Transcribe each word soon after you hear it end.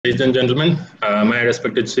Ladies and gentlemen, my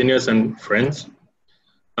respected seniors and friends,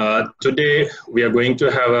 today we are going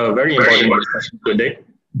to have a very important discussion today,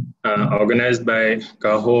 organized by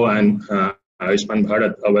CAHO and Ayushman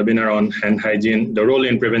Bharat, a webinar on hand hygiene, the role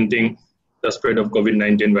in preventing the spread of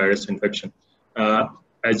COVID-19 virus infection.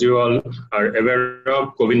 As you all are aware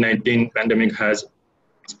of, COVID-19 pandemic has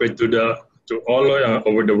spread to all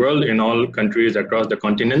over the world, in all countries across the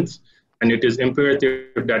continents, and it is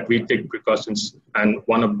imperative that we take precautions, and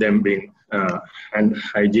one of them being hand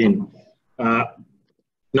hygiene.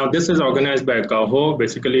 Now, this is organized by CAHO.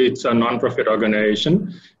 Basically, it's a non-profit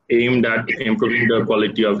organization aimed at improving the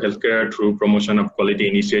quality of healthcare through promotion of quality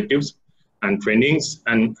initiatives and trainings.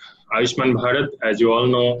 And Ayushman Bharat, as you all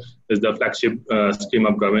know, is the flagship scheme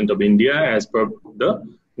of Government of India as per the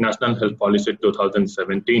National Health Policy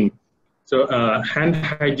 2017. So hand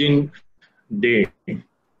hygiene day,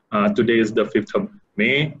 today is the 5th of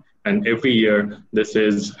May, and every year this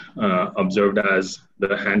is observed as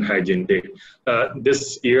the hand hygiene day.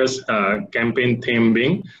 This year's campaign theme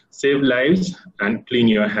being Save Lives and Clean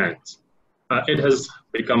Your Hands. It has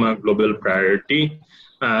become a global priority,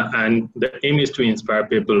 and the aim is to inspire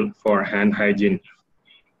people for hand hygiene.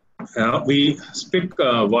 We speak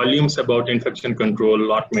volumes about infection control,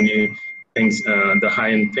 many things, the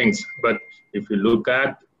high-end things, but if you look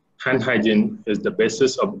at hand hygiene is the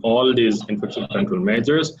basis of all these infection control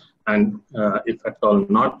measures, and if at all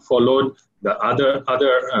not followed, the other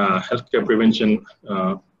healthcare prevention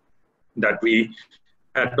that we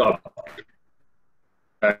adopt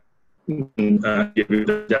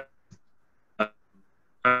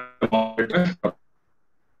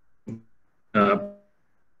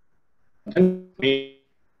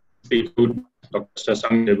Dr.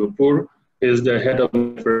 Shashank Devapur is the head of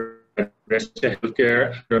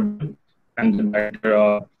healthcare and the director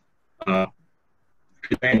of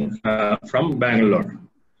from Bangalore.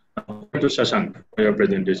 To Shashank for your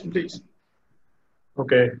presentation, please.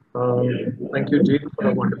 Okay, thank you, Jeet, for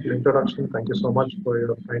a wonderful introduction. Thank you so much for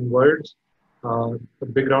your kind words. A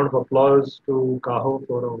big round of applause to CAHO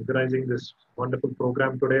for organizing this wonderful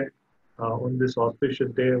program today on this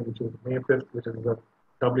auspicious day, which is May 5th, which is the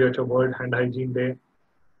WHO World Hand Hygiene Day,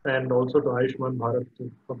 and also to Ayushman Bharat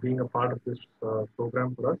for being a part of this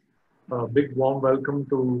program for us. A big warm welcome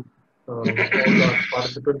to all the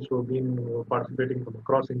participants who have been participating from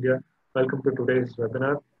across India. Welcome to today's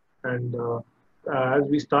webinar. And as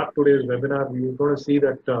we start today's webinar, we're going to see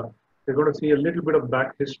that we're going to see a little bit of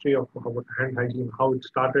back history of about hand hygiene, how it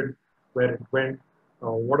started, where it went,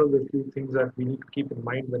 what are the few things that we need to keep in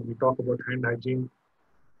mind when we talk about hand hygiene,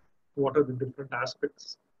 what are the different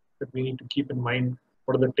aspects that we need to keep in mind,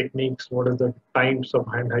 what are the techniques, what are the types of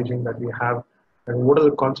hand hygiene that we have, and what are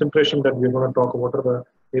the concentration that we're going to talk about, what are the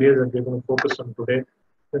areas that we're going to focus on today.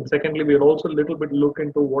 And secondly, we'll also a little bit look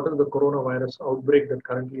into what is the coronavirus outbreak that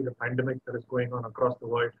currently the pandemic that is going on across the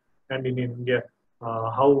world and in India,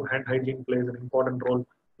 how hand hygiene plays an important role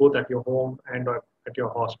both at your home and at your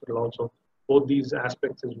hospital also. Both these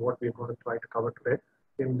aspects is what we're going to try to cover today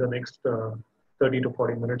in the next 30 to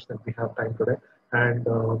 40 minutes that we have time today. And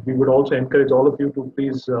we would also encourage all of you to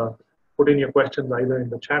please put in your questions either in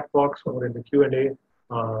the chat box or in the Q&A.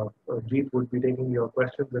 Jeet would be taking your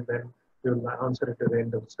questions and then we will answer it at the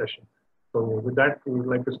end of the session. So with that, we would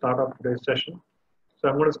like to start off today's session. So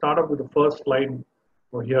I'm going to start off with the first slide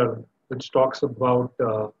over here, which talks about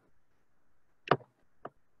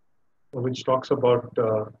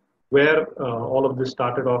where all of this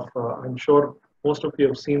started off. I'm sure most of you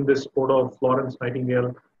have seen this photo of Florence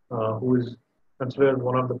Nightingale, who is considered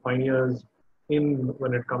one of the pioneers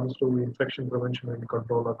when it comes to infection prevention and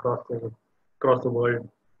control across the world,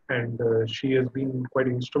 and she has been quite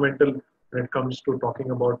instrumental when it comes to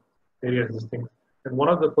talking about various things. And one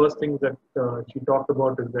of the first things that she talked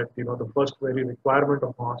about is that the first very requirement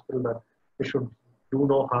of a hospital that they should do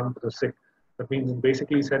no harm to the sick. That means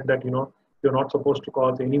basically said that you're not supposed to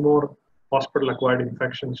cause any more hospital-acquired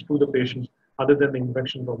infections to the patients other than the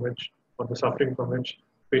infection from which or the suffering from which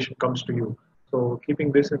the patient comes to you. So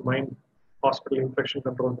keeping this in mind, hospital infection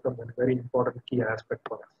control becomes a very important key aspect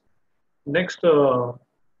for us. Next,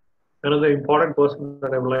 another important person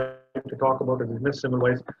that I would like to talk about is Ms.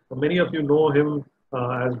 Semmelweis. Many of you know him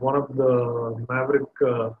as one of the maverick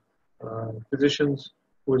physicians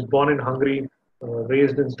who was born in Hungary,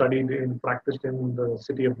 raised and studied and practiced in the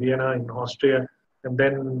city of Vienna in Austria, and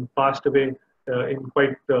then passed away in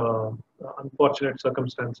quite unfortunate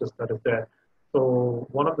circumstances that is there. So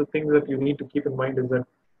one of the things that you need to keep in mind is that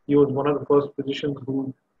he was one of the first physicians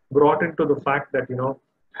who brought into the fact that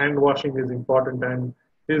hand washing is important, and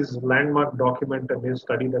his landmark document and his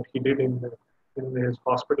study that he did in his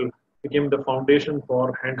hospital became the foundation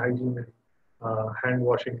for hand hygiene and hand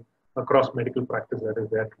washing across medical practice that is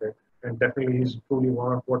there today. And definitely he's truly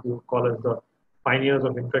one of what we would call as the pioneers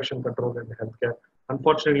of infection control in healthcare.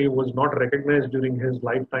 Unfortunately, was not recognized during his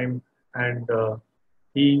lifetime, and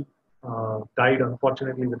he died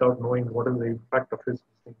unfortunately without knowing what is the impact of his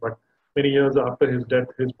thing. But many years after his death,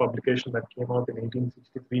 his publication that came out in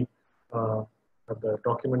 1863, the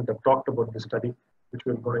document that talked about the study, which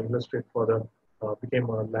we're going to illustrate further, became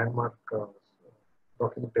a landmark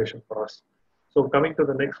documentation for us. So coming to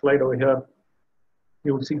the next slide over here,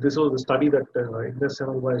 you will see this was the study that Ignace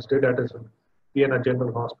Semmelweis did at his Vienna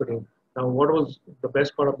General Hospital. Now, what was the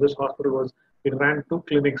best part of this hospital was it ran 2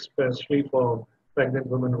 clinics, especially for pregnant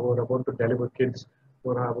women who were about to deliver kids, who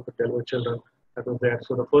were about to deliver children. That was there.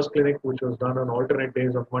 So the first clinic, which was done on alternate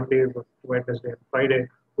days of Monday, Wednesday, and Friday,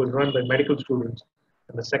 was run by medical students,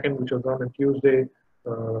 and the second, which was run on Tuesday,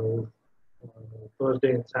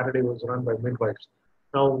 Thursday, and Saturday, was run by midwives.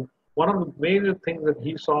 Now, one of the major things that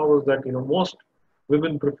he saw was that most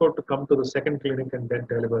women prefer to come to the second clinic and then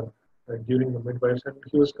deliver during the midwives, and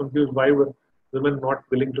he was confused why were women not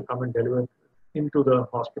willing to come and deliver into the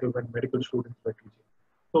hospital when medical students were teaching.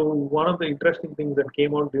 So one of the interesting things that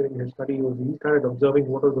came out during his study was he started observing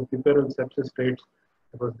what was the puerperal sepsis rates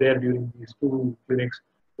that was there during these 2 clinics.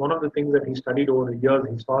 One of the things that he studied over the years,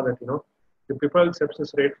 he saw that the puerperal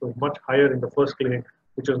sepsis rate was much higher in the first clinic,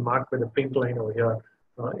 which was marked by the pink line over here,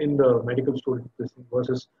 in the medical student testing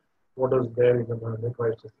versus what was there in the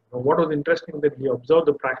midwife testing. Now, what was interesting that he observed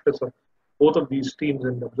the practice of both of these teams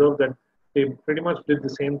and observed that they pretty much did the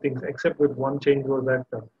same things, except with one change was that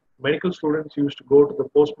medical students used to go to the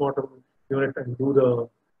postmortem unit and do the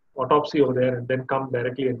autopsy over there and then come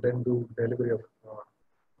directly and then do delivery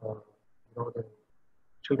of the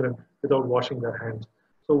children without washing their hands.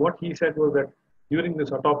 So what he said was that during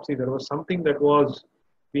this autopsy, there was something that was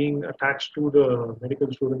being attached to the medical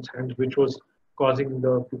students' hands, which was causing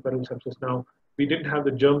the puerperal sepsis. Now, we didn't have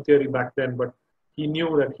the germ theory back then, but he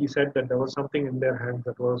knew that he said that there was something in their hands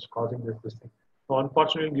that was causing this thing. So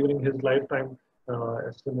unfortunately, during his lifetime,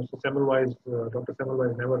 Mr. Semmelweis, Dr.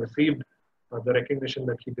 Semmelweis never received the recognition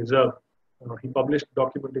that he deserved. He published a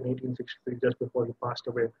document in 1863 just before he passed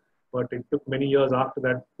away, but it took many years after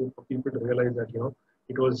that for people to realize that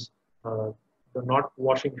it was the not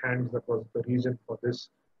washing hands that was the reason for this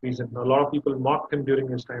reason. A lot of people mocked him during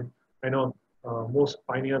his time. I know most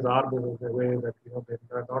pioneers are the way that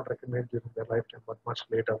they are not recognized during their lifetime, but much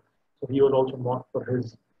later. So he was also mocked for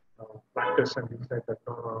his practice, and he said that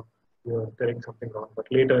no, you're telling something wrong. But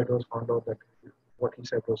later it was found out that what he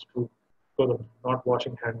said was true. Because of not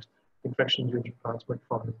washing hands, infections used to transmit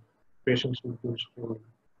from patients who used to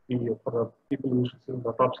be for the people who used to see the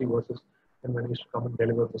autopsy versus and when he used to come and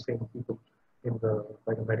deliver the same people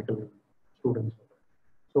by the medical students.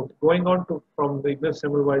 So going on from the Ignace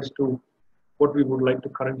Semmelweis to what we would like to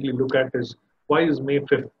currently look at is why is May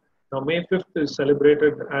 5th? Now, May 5th is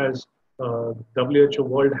celebrated as WHO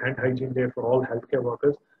World Hand Hygiene Day for all healthcare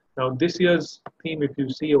workers. Now, this year's theme, if you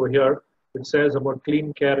see over here, it says about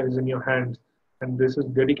clean care is in your hands, and this is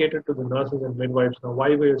dedicated to the nurses and midwives. Now,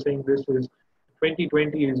 why we are saying this is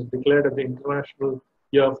 2020 is declared as the International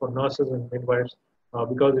Year for Nurses and Midwives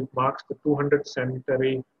because it marks the 200th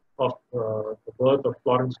centenary of the birth of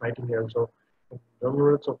Florence Nightingale. So, in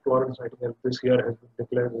remembrance of Florence Nightingale, this year has been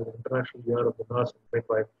declared as the International Year of the Nurse and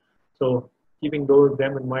Midwife. So, keeping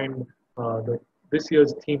them in mind, this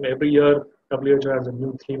year's theme, every year WHO has a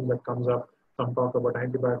new theme that comes up. Some talk about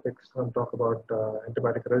antibiotics, some talk about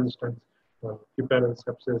antibiotic resistance, puerperal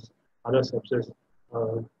sepsis, other sepsis.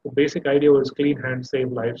 The basic idea was clean hands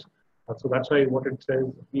save lives. So that's why what it says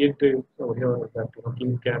over here that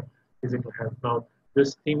clean care is in your hands. Now,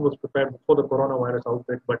 this theme was prepared before the coronavirus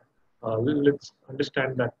outbreak, but let's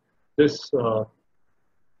understand that this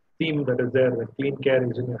theme that is there, that clean care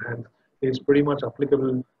is in your hands, is pretty much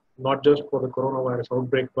applicable not just for the coronavirus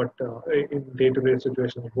outbreak, but in day-to-day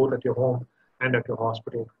situations, both at your home and at your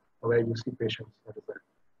hospital where you see patients. That is there.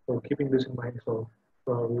 So keeping this in mind,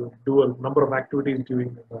 we do a number of activities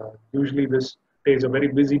during, usually this day is a very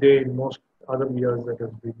busy day in most other years that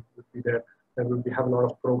will be there. There will have a lot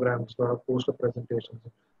of programs, a lot of poster presentations,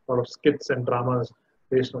 a lot of skits and dramas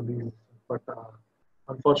based on these. But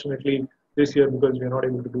unfortunately, this year, because we are not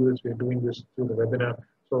able to do this, we are doing this through the webinar.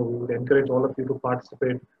 So we would encourage all of you to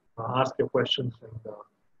participate, ask your questions, and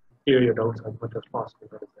clear your doubts as much as possible.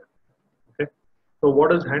 That is there. Okay. So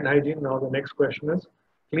what is hand hygiene? Now the next question is,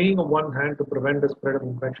 cleaning of one hand to prevent the spread of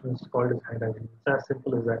infection is called as hand hygiene. It's as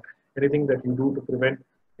simple as that. Anything that you do to prevent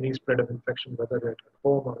any spread of infection, whether at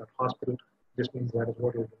home or at hospital, this means that is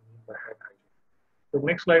what you mean by hand hygiene. The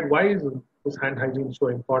next slide, why is this hand hygiene so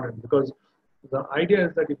important? Because the idea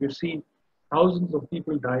is that if you see thousands of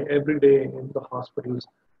people die every day in the hospitals,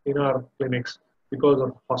 in our clinics, because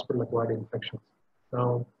of hospital-acquired infections.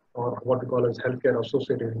 Now, or what we call as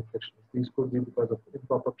healthcare-associated infections. These could be because of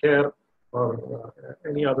improper care or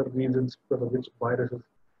any other reasons because of which viruses,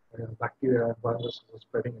 bacteria, and viruses are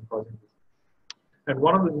spreading and causing this. And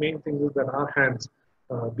one of the main things is that our hands,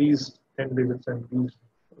 these 10 digits and these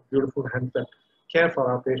beautiful hands that care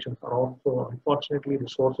for our patients are also, unfortunately, the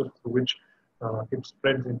sources through which it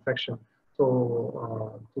spreads infection.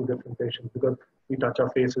 So to different patients, because we touch our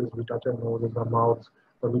faces, we touch our noses, our mouths,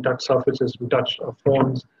 we touch surfaces, we touch our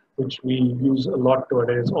phones, which we use a lot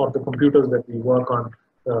nowadays, or the computers that we work on,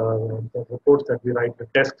 the reports that we write, the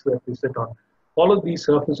desks that we sit on. All of these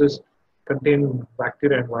surfaces contain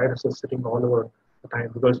bacteria and viruses sitting all over the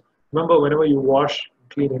time. Because remember, whenever you wash,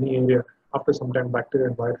 clean any area, after some time, bacteria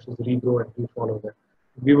and viruses regrow and follow there.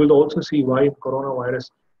 We will also see why in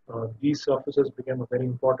coronavirus, these surfaces became a very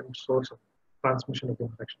important source of transmission of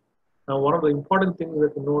infection. Now, one of the important things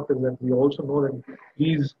that we note is that we also know that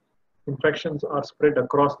these infections are spread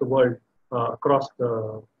across the world, across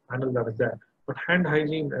the panel that is there. But hand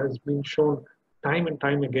hygiene has been shown time and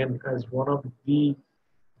time again as one of the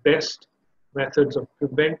best methods of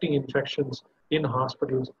preventing infections in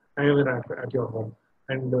hospitals and even at your home.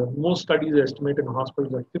 And most studies estimate in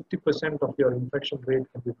hospitals that 50% of your infection rate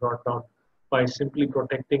can be brought down by simply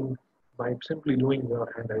protecting, by simply doing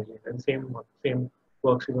your hand hygiene. And same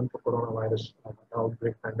works even for coronavirus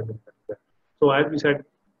outbreak pandemic. So as we said,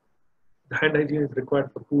 the hand hygiene is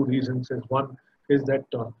required for two reasons. One is that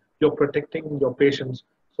you're protecting your patients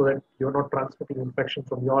so that you're not transmitting infection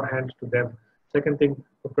from your hands to them. Second thing,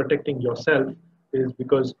 for protecting yourself is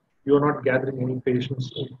because you're not gathering any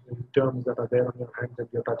patients in germs that are there on your hands that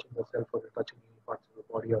you're touching yourself or you're touching any parts of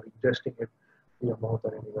the body or ingesting it in your mouth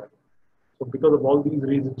or anywhere. So because of all these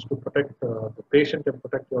reasons, to protect the patient and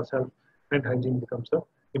protect yourself, hand hygiene becomes an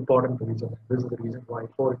important reason. This is the reason why,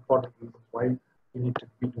 4 important reasons why you need to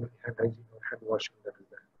be doing hand hygiene or hand washing that is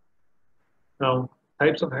there. Now,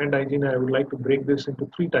 types of hand hygiene, I would like to break this into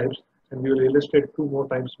 3 types, and we will illustrate 2 more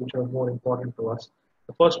types which are more important to us.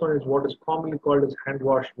 The first one is what is commonly called as hand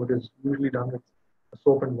wash, which is usually done with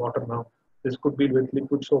soap and water now. This could be with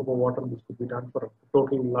liquid soap or water. This could be done for a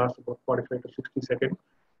total last about 45 to 60 seconds.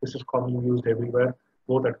 This is commonly used everywhere,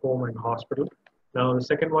 both at home and hospital. Now, the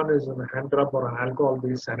second one is a hand rub or an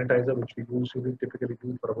alcohol-based sanitizer, which we usually typically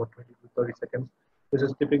do for about 20 to 30 seconds. This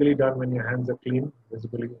is typically done when your hands are clean,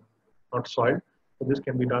 visibly not soiled. So this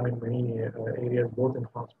can be done in many areas, both in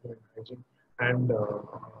hospital and hygiene, and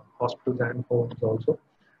hospitals and homes also.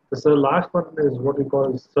 The last one is what we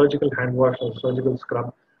call surgical hand wash or surgical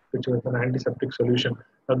scrub, which is an antiseptic solution.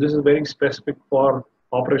 Now, this is very specific for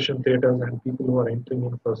operation theaters and people who are entering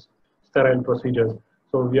in for sterile procedures.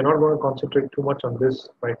 So we are not going to concentrate too much on this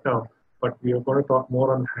right now, but we are going to talk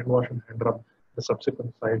more on hand wash and hand rub, the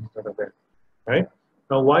subsequent slides that are there. Right?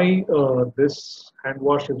 Now, why this hand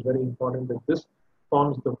wash is very important is this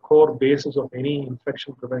forms the core basis of any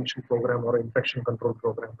infection prevention program or infection control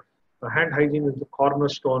program. Hand hygiene is the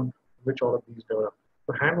cornerstone which all of these develop.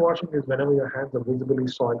 So hand washing is whenever your hands are visibly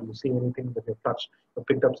soiled, you see anything that you've touched, you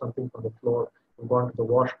picked up something from the floor, you've gone to the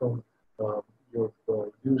washroom, you've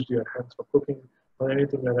used your hands for cooking or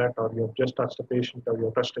anything like that, or you've just touched a patient, or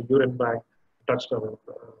you've touched a urine bag, touched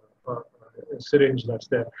a syringe that's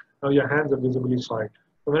there. Now your hands are visibly soiled.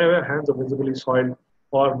 So whenever your hands are visibly soiled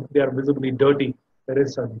or they are visibly dirty, there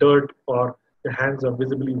is a dirt or your hands are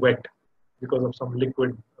visibly wet because of some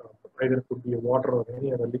liquid, either it could be a water or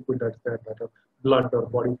any other liquid that's there, that are blood or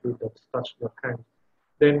body fluid that's touched your hand,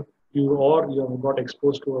 then you have got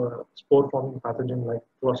exposed to a spore-forming pathogen like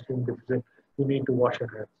Clostridium difficile, you need to wash your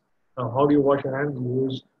hands. Now, how do you wash your hands? You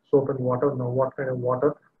use soap and water. Now, what kind of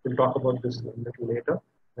water? We'll talk about this a little later,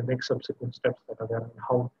 the next subsequent steps that are there and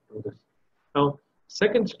how to do this. Now,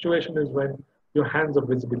 second situation is when your hands are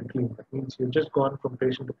visibly clean. That means you've just gone from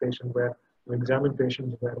patient to patient where you examine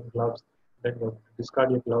patients wearing gloves, then you discard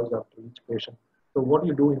your gloves after each patient. So what do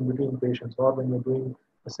you do in between patients, or when you're doing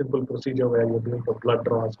a simple procedure where you're doing a blood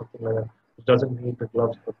draw or something like that, which doesn't need the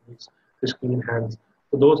gloves but needs just clean hands.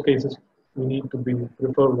 For those cases, we need to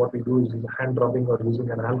prefer what we do is hand rubbing or using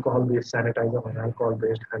an alcohol-based sanitizer or an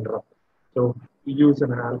alcohol-based hand rub. So we use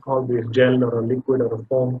an alcohol-based gel or a liquid or a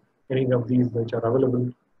foam, any of these which are available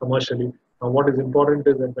commercially. Now, what is important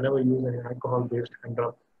is that whenever you use an alcohol-based hand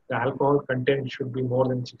rub, the alcohol content should be more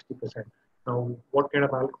than 60%. Now, what kind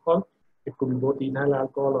of alcohol? It could be both ethyl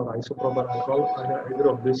alcohol or isopropyl alcohol. Either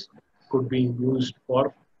of this could be used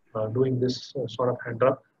for doing this sort of hand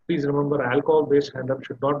rub. Please remember, alcohol-based hand rub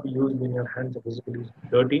should not be used when your hands are physically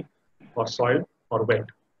dirty or soiled or wet.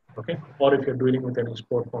 Okay, or if you're dealing with any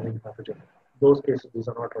sport-forming pathogen. Those cases, these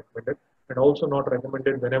are not recommended, and also not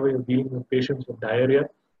recommended whenever you're dealing with patients with diarrhea,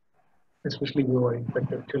 especially who are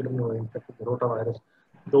infected, children who are infected with rotavirus.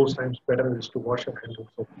 Those times, better is to wash your hands with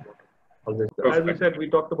soap and water. Always. As we said, we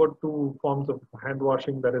talked about two forms of hand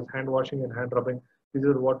washing, that is hand washing and hand rubbing. These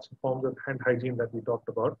are what forms of hand hygiene that we talked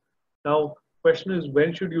about. Now, question is,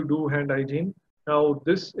 when should you do hand hygiene? Now,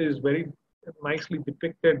 this is very nicely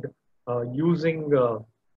depicted using the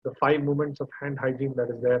 5 movements of hand hygiene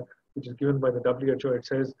that is there, which is given by the WHO. It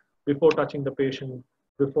says, before touching the patient,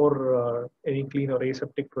 before any clean or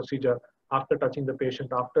aseptic procedure, after touching the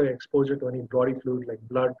patient, after exposure to any body fluid like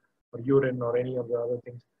blood or urine or any of the other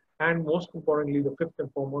things. And most importantly, the 5th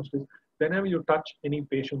and foremost is whenever you touch any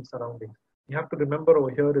patient surroundings, you have to remember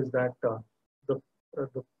over here is that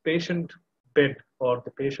the patient bed or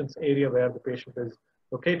the patient's area where the patient is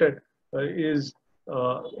located is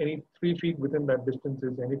any 3 feet within that distance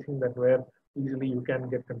is anything that where easily you can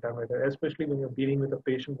get contaminated, especially when you're dealing with a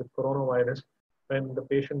patient with coronavirus. When the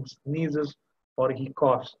patient sneezes or he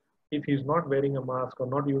coughs, if he's not wearing a mask or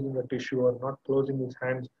not using a tissue or not closing his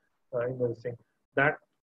hands in the thing, that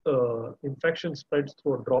infection spreads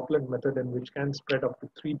through a droplet method, and which can spread up to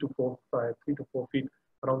 3 to 4 feet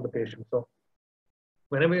around the patient. So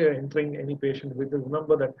whenever you're entering any patient,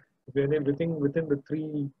 remember that within the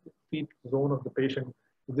 3 feet zone of the patient,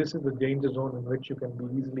 this is the danger zone in which you can be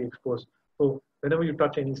easily exposed. So whenever you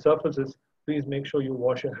touch any surfaces, please make sure you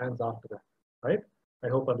wash your hands after that, right? I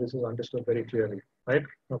hope this is understood very clearly, right?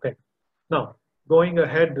 Okay. Now, going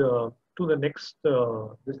ahead to the next,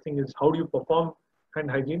 this thing is, how do you perform hand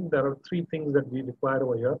hygiene? There are 3 things that we require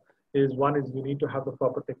over here. One is you need to have the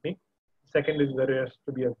proper technique. Second is there has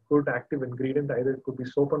to be a good active ingredient. Either it could be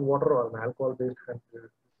soap and water or an alcohol-based hand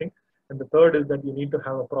thing. And the third is that you need to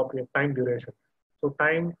have appropriate time duration. So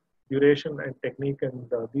time, duration, and technique, and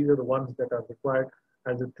these are the ones that are required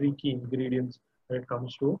as the 3 key ingredients when it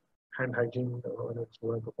comes to hand hygiene when it's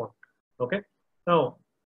going upon. Okay. Now,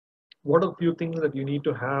 what are a few things that you need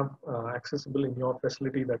to have accessible in your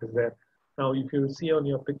facility that is there? Now, if you see on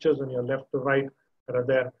your pictures on your left to right that are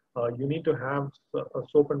there, you need to have a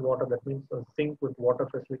soap and water. That means a sink with water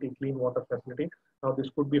facility, clean water facility. Now, this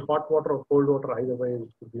could be hot water or cold water. Either way, it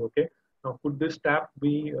could be okay. Now, could this tap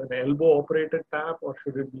be an elbow-operated tap, or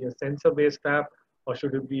should it be a sensor-based tap, or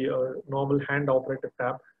should it be a normal hand-operated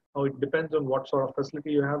tap? Now, it depends on what sort of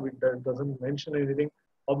facility you have. It doesn't mention anything.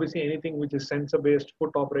 Obviously, anything which is sensor-based,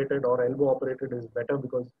 foot-operated, or elbow-operated is better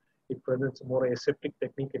because it presents a more aseptic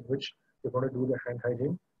technique in which you're going to do the hand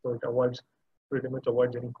hygiene. So it pretty much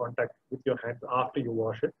avoids any contact with your hands after you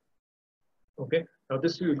wash it. Okay. Now,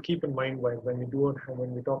 this you will keep in mind when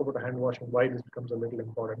we talk about hand washing, why this becomes a little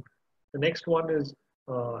important. The next one is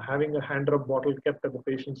having a hand rub bottle kept at the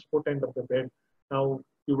patient's foot end of the bed. Now,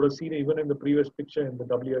 you would have seen even in the previous picture, in the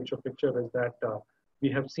WHO picture, is that we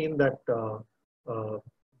have seen that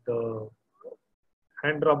the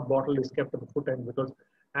hand rub bottle is kept at the foot end, because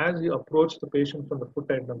as you approach the patient from the foot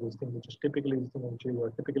end of this thing, which is typically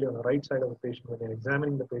on the right side of the patient when you're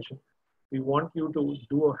examining the patient, we want you to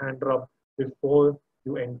do a hand rub before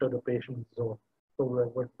you enter the patient's zone. So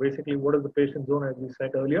basically, what is the patient zone? As we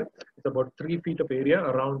said earlier, it's about 3 feet of area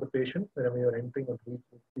around the patient. Whenever you're entering or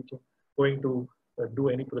going to do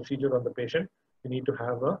any procedure on the patient, you need to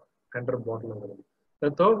have a hand rub bottle available.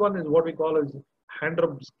 The third one is what we call as hand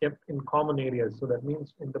rubs kept in common areas. So that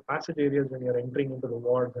means in the passage areas when you're entering into the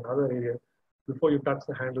wards and other areas, before you touch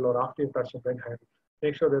the handle or after you touch the bed handle,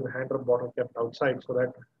 make sure there's a hand rub bottle kept outside so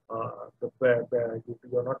that where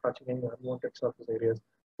you're not touching any unwanted surface areas.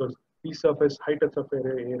 Because these high touch surface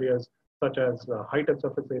areas, such as the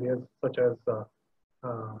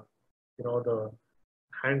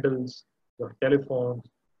handles, the telephones,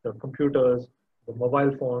 the computers, the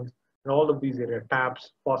mobile phones, and all of these areas,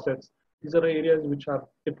 taps, faucets. These are areas which are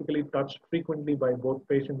typically touched frequently by both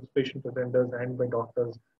patients, patient attenders, and by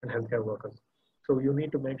doctors and healthcare workers. So you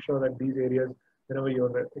need to make sure that these areas, whenever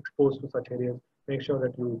you're exposed to such areas, make sure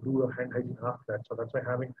that you do a hand hygiene after that. So that's why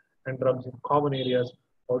having hand rubs in common areas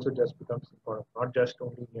also just becomes important, not just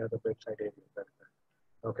only near the bedside areas.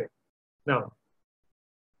 Okay. Now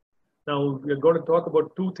we're going to talk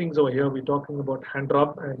about 2 things over here. We're talking about hand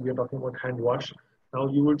rub and we're talking about hand wash. Now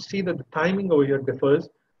you would see that the timing over here differs,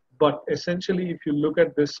 but essentially if you look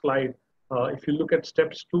at this slide, if you look at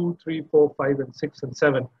steps 2, 3, 4, 5, and 6, and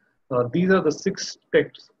 7, these are the 6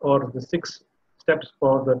 steps or the 6 steps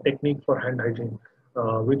for the technique for hand hygiene,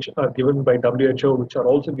 which are given by WHO, which are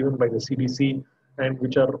also given by the CDC, and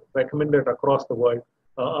which are recommended across the world.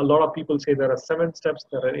 A lot of people say there are 7 steps,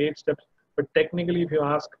 there are 8 steps, but technically, if you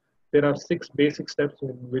ask, there are 6 basic steps in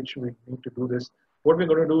which we need to do this. What we're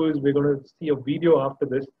going to do is we're going to see a video after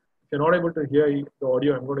this. If you're not able to hear the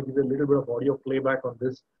audio, I'm going to give you a little bit of audio playback on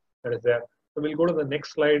this that is there. So we'll go to the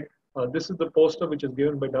next slide. This is the poster which is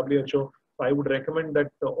given by WHO. So I would recommend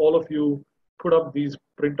that all of you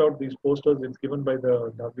print out these posters. It's given by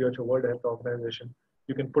the WHO, World Health Organization.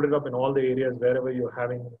 You can put it up in all the areas wherever you're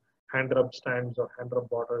having hand rub stands or hand rub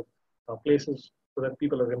bottles, places, so that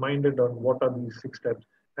people are reminded on what are these 6 steps.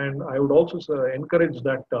 And I would also encourage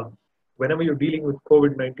that whenever you're dealing with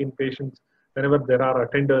COVID-19 patients, whenever there are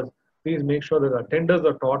attenders, please make sure that attenders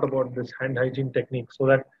are taught about this hand hygiene technique so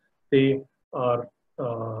that they are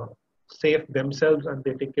safe themselves and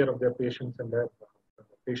they take care of their patients and their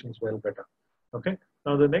patients well better. Okay.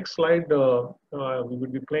 Now the next slide, we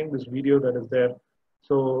will be playing this video that is there.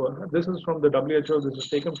 So this is from the WHO. This is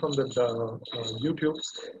taken from the YouTube.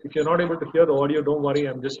 If you're not able to hear the audio, don't worry.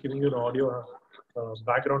 I'm just giving you an audio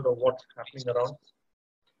background of what's happening around.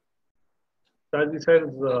 So as we said,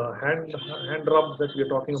 hand rub that we're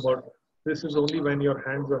talking about. This is only when your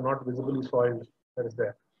hands are not visibly soiled that is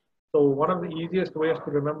there. So one of the easiest ways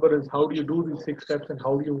to remember is how do you do these 6 steps and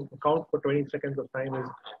how do you count for 20 seconds of time is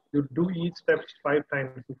you do each step 5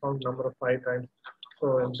 times. You count number of 5 times.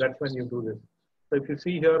 So and that's when you do this. So if you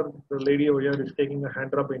see here, the lady over here is taking a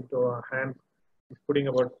hand rub into her hand. She's putting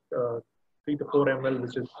about 3 to 4 ml,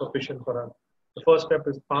 which is sufficient for her. The first step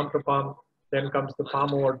is palm to palm. Then comes the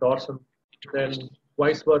palm over dorsum. Then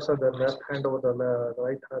vice versa, the left hand over the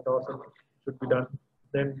right dorsum should be done.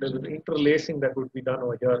 Then there's an interlacing that would be done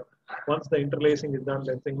over here. Once the interlacing is done,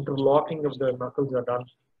 then the interlocking of the knuckles are done.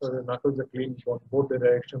 So the knuckles are clean for both the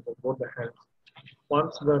directions of both the hands.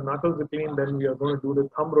 Once the knuckles are clean, then we are going to do the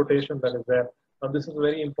thumb rotation that is there. Now this is a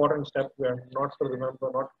very important step. We are not to remember,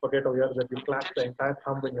 not to forget over here that you clasp the entire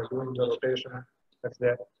thumb when you're doing the rotation that's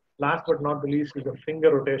there. Last but not the least is the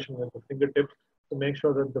finger rotation with the fingertips to make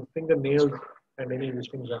sure that the fingernails and any of these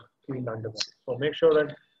things are cleaned under them. So make sure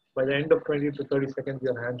that by the end of 20 to 30 seconds,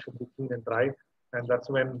 your hand should be clean and dry. And that's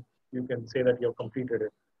when you can say that you've completed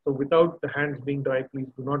it. So without the hands being dry, please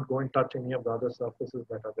do not go and touch any of the other surfaces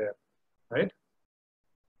that are there, right?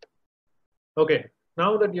 Okay,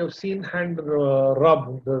 now that you've seen hand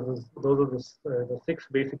rub, those are the 6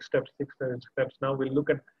 basic steps, 6 steps. Now we'll look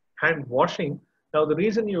at hand washing. Now the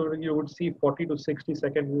reason you would see 40 to 60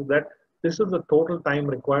 seconds is that this is the total time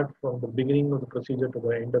required from the beginning of the procedure to the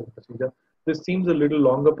end of the procedure. This seems a little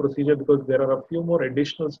longer procedure because there are a few more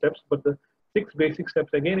additional steps, but the 6 basic steps,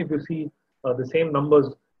 again, if you see the same numbers,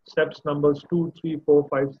 steps numbers 2, 3, 4,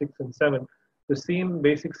 5, 6, and 7, the same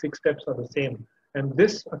basic 6 steps are the same. And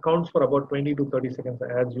this accounts for about 20 to 30 seconds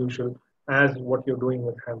as usual as what you're doing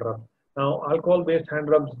with hand rub. Now, alcohol-based hand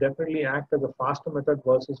rubs definitely act as a faster method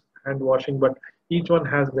versus hand washing, but each one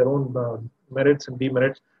has their own merits and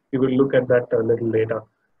demerits. We will look at that a little later.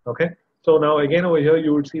 Okay. So now again over here,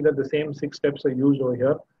 you would see that the same 6 steps are used over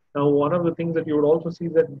here. Now, one of the things that you would also see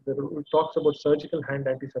that it talks about surgical hand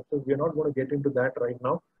antiseptics. We are not going to get into that right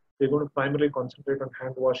now. We're going to primarily concentrate on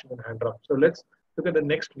hand washing and hand rub. So let's look at the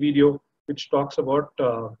next video, which talks about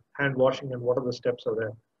hand washing and what are the steps are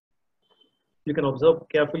there. You can observe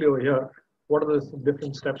carefully over here, what are the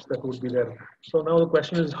different steps that would be there. So now the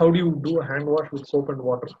question is, how do you do a hand wash with soap and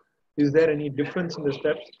water? Is there any difference in the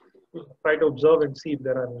steps? Try to observe and see if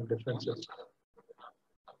there are any differences.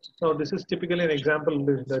 Now this is typically an example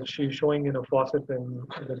that she's showing in a faucet and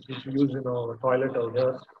that you use in a toilet over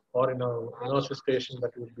here or in a nurse's station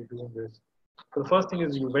that you would be doing this. So the first thing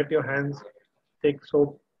is you wet your hands, take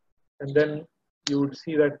soap, and then you would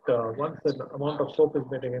see that once the amount of soap is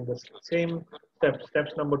met again, the same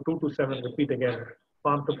steps number 2 to 7, repeat again,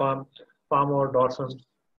 palm to palm, palm or dorsum,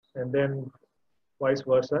 and then vice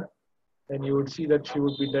versa. And you would see that she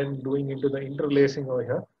would be then doing into the interlacing over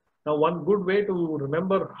here. Now, one good way to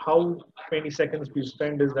remember how 20 seconds we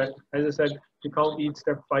spend is that, as I said, you count each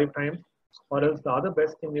step 5 times, or else the other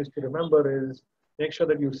best thing is to remember is make sure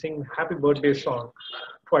that you sing happy birthday song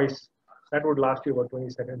twice. That would last you about 20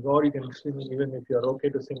 seconds, or you can sing even if you're okay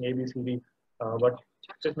to sing ABCD, but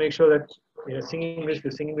just make sure that you're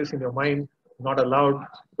singing this in your mind, not aloud,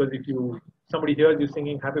 because if somebody hears you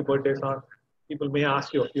singing happy birthday song, people may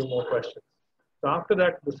ask you a few more questions. So after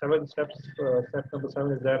that, the 7 steps, step number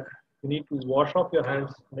 7 is that you need to wash off your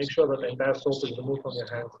hands, make sure that the entire soap is removed from your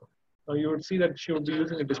hands. Now you would see that she would be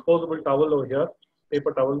using a disposable towel over here,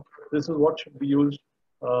 paper towel. This is what should be used.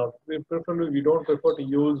 We don't prefer to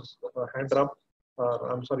use a hand rub,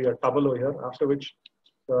 a towel over here, after which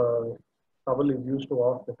the towel is used to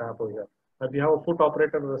off the tap over here. If you have a foot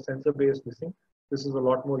operator or a sensor-based thing, this is a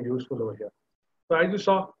lot more useful over here. So as you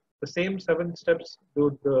saw, the same 7 steps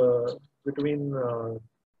between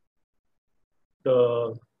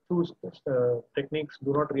the two techniques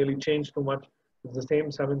do not really change too much. It's the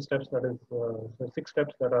same 7 steps, that is the 6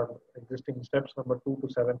 steps that are existing steps number 2 to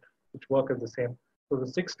 7, which work as the same. So the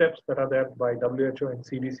 6 steps that are there by WHO and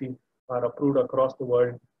CDC are approved across the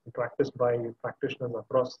world and practiced by practitioners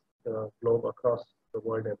across the globe, across the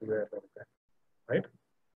world, everywhere, right?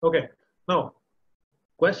 Okay. Now,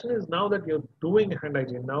 question is, now that you're doing hand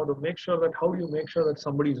hygiene, now to make sure that, how do you make sure that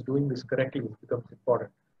somebody is doing this correctly becomes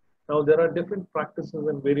important. Now, there are different practices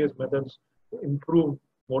and various methods to improve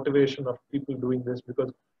motivation of people doing this,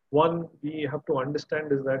 because one, we have to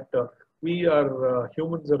understand is that we are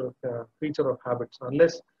humans are a creature of habits.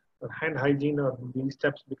 Unless hand hygiene or these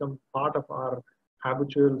steps become part of our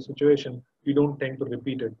habitual situation, we don't tend to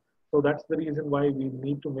repeat it. So that's the reason why we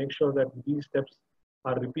need to make sure that these steps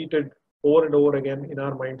are repeated over and over again in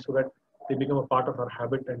our mind, so that they become a part of our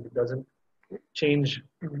habit and it doesn't change.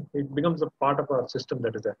 It becomes a part of our system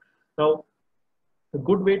that is there. Now, a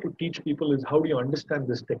good way to teach people is, how do you understand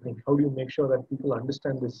this technique? How do you make sure that people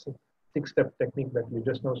understand this 6-step technique that you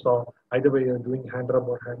just now saw? Either way you're doing hand rub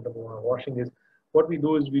or hand washing, is what we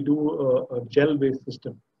do is we do a gel-based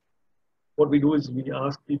system. What we do is we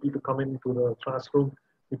ask people to come into the classroom,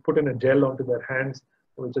 we put in a gel onto their hands,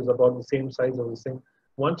 which is about the same size of the thing.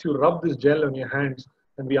 Once you rub this gel on your hands,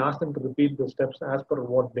 and we ask them to repeat the steps as per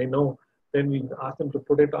what they know, then we ask them to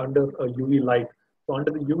put it under a UV light. So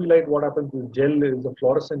under the UV light, what happens is, gel is a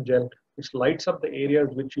fluorescent gel which lights up the areas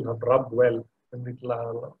which you have rubbed well, and it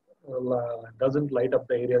doesn't light up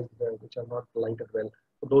the areas which are not lighted well.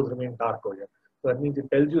 So those remain dark over here. So that means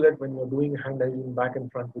it tells you that when you're doing hand hygiene back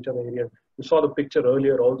and front, which are the areas. You saw the picture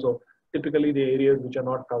earlier also. Typically the areas which are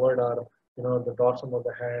not covered are, the dorsum of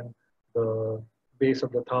the hand, the base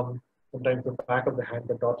of the thumb, sometimes the back of the hand,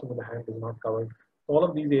 the dorsum of the hand is not covered. All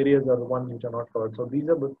of these areas are the ones which are not covered. So these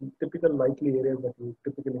are the typical likely areas that you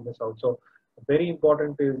typically miss out. So very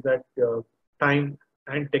important is that time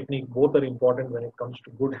and technique both are important when it comes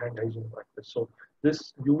to good hand hygiene practice. So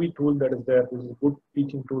this UV tool that is there, this is a good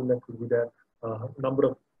teaching tool that could be there.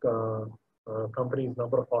 Number of companies,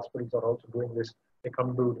 number of hospitals are also doing this. They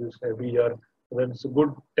come to this every year. So then it's a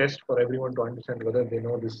good test for everyone to understand whether they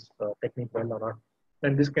know this technique well or not.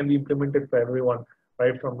 And this can be implemented for everyone,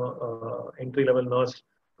 right from entry-level nurse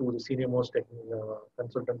to the senior most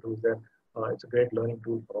consultant who is there. It's a great learning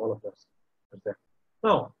tool for all of us.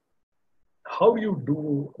 Now, how do you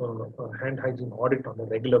do a hand hygiene audit on a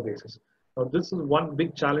regular basis? Now, this is one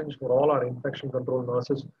big challenge for all our infection control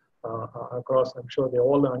nurses across. I'm sure they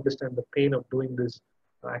all understand the pain of doing this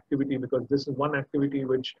activity, because this is one activity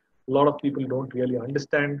which a lot of people don't really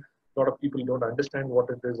understand. A lot of people don't understand what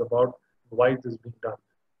it is about, why this is being done.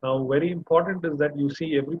 Now, very important is that you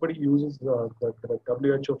see everybody uses the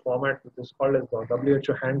WHO format, which is called as the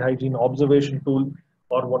WHO hand hygiene observation tool,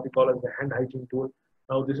 or what we call as the hand hygiene tool.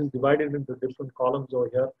 Now, this is divided into different columns over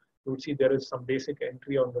here. You will see there is some basic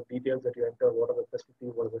entry on the details that you enter, what are the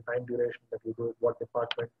facility, what is the time duration that you do it, what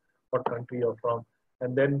department, what country you're from.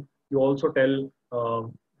 And then you also tell,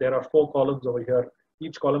 there are 4 columns over here,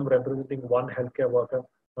 each column representing one healthcare worker.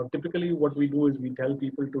 Now, typically what we do is we tell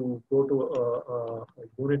people to go to a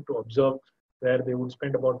unit to observe, where they would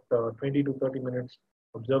spend about 20 to 30 minutes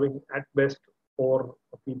observing at best 4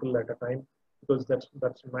 people at a time, because that's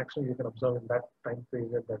maximum you can observe in that time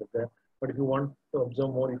period that is there. But if you want to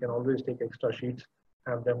observe more, you can always take extra sheets,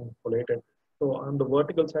 have them collated. So on the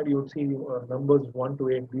vertical side, you would see numbers 1 to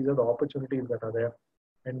 8. These are the opportunities that are there.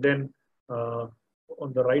 And then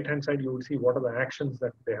on the right-hand side, you will see what are the actions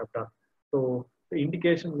that they have done. So the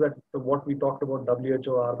indications that what we talked about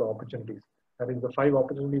WHO are the opportunities. That is the 5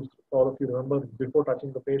 opportunities, all of you remember: before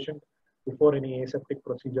touching the patient, before any aseptic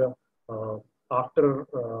procedure, after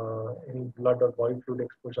any blood or body fluid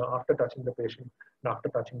exposure, after touching the patient, and after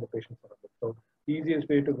touching the patient for a bit. So the easiest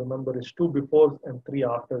way to remember is 2 befores and 3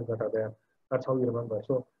 afters that are there. That's how you remember.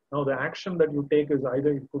 So now the action that you take is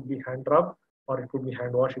either it could be hand rub or it could be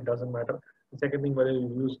hand wash. It doesn't matter. The second thing, whether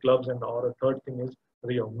you use gloves, and or a third thing is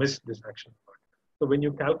whether you miss this action. So when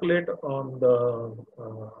you calculate on the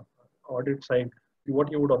audit side,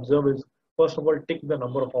 what you would observe is, first of all, tick the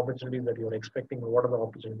number of opportunities that you're expecting, and what are the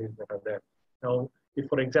opportunities that are there. Now, if,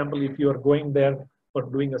 for example, if you are going there for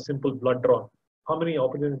doing a simple blood draw, how many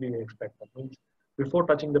opportunities do you expect? That means before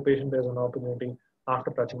touching the patient, there's an opportunity.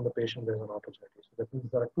 After touching the patient, there's an opportunity. So that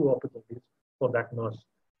means there are 2 opportunities for that nurse.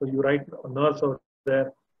 So you write a nurse over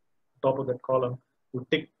there, top of that column, you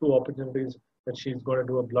tick 2 opportunities that she's going to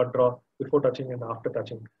do a blood draw before touching and after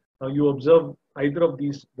touching. Now you observe either of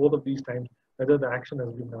these, both of these times, whether the action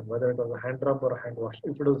has been done, whether it was a hand rub or a hand wash.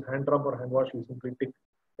 If it was hand rub or hand wash, you simply tick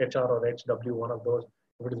HR or HW, one of those.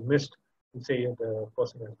 If it is missed, you say the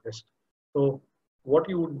person has missed. So what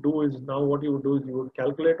you would do is you would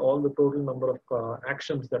calculate all the total number of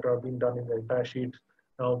actions that are being done in the entire sheet.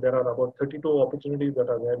 Now there are about 32 opportunities that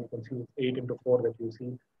are there. You can see 8 into 4 that you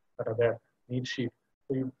see that are there in each sheet.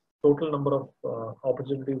 So total number of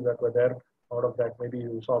opportunities that were there. Out of that, maybe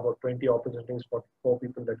you saw about 20 opportunities for 4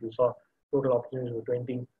 people that you saw. Total opportunities were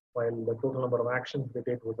 20, while the total number of actions they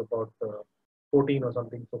did was about 14 or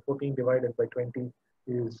something. So 14 divided by 20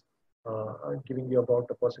 is giving you about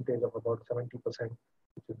a percentage of about 70%,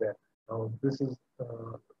 which is there. Now, this is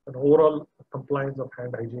an overall compliance of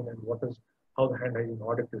hand hygiene and how the hand hygiene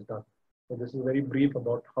audit is done. So this is very brief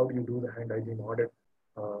about how do you do the hand hygiene audit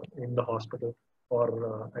in the hospital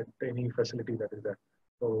or at any facility that is there.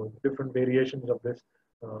 So different variations of this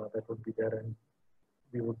that would be there, and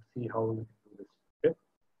we would see how we can do this. Okay,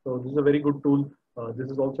 so this is a very good tool.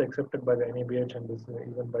 This is also accepted by the NABH and this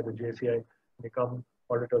even by the JCI. They come,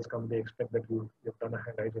 auditors come, they expect that you've done a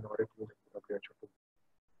hand hygiene audit using the WHO tool.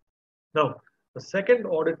 Now, the second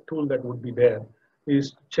audit tool that would be there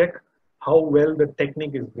is to check how well the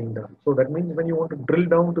technique is being done. So that means when you want to drill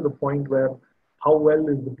down to the point where how well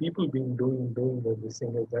is the people doing this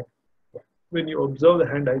thing is that when you observe the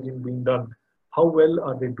hand hygiene being done, how well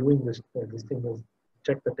are they doing this thing is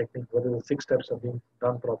check the technique, whether the 6 steps are being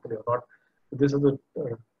done properly or not. This is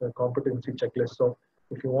a competency checklist. So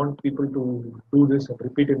if you want people to do this and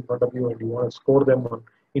repeat it in front of you and you want to score them on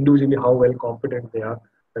individually how well competent they are,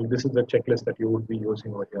 well, this is the checklist that you would be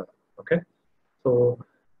using over here. Okay. So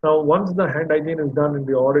now once the hand hygiene is done and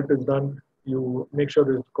the audit is done, you make sure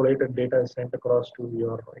the collated data is sent across to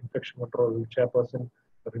your infection control chairperson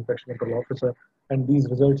or infection control officer, and these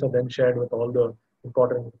results are then shared with all the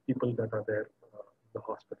important people that are there in the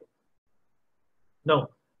hospital. Now,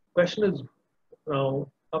 question is,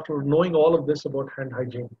 after knowing all of this about hand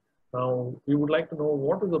hygiene, now we would like to know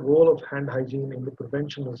what is the role of hand hygiene in the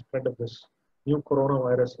prevention and spread of this new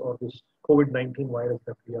coronavirus or this COVID-19 virus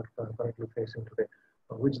that we are currently facing today,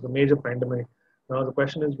 which is the major pandemic. Now the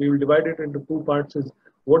question is, we will divide it into 2 parts: is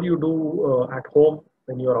what do you do at home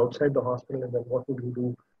when you are outside the hospital, and then what would you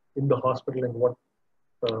do in the hospital, and what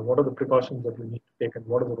are the precautions that you need to take, and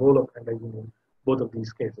what is the role of hand hygiene in both of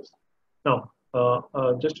these cases. Now,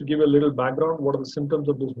 just to give you a little background, what are the symptoms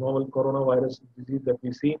of this novel coronavirus disease that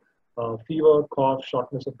we see? Fever, cough,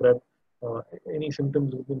 shortness of breath, any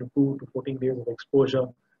symptoms within 2 to 14 days of exposure.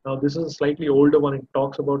 Now, this is a slightly older one. It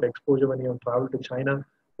talks about exposure when you have traveled to China.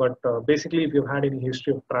 But basically, if you've had any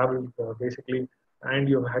history of travel, and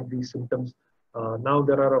you've had these symptoms, now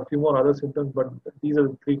there are a few more other symptoms, but these are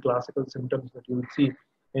the 3 classical symptoms that you would see.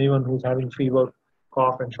 Anyone who's having fever,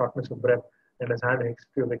 cough, and shortness of breath, and has had a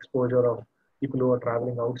history of exposure of people who are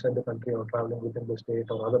traveling outside the country or traveling within the state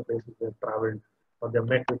or other places they've traveled or they're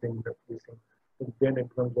met within these things. So then it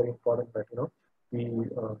becomes very important that we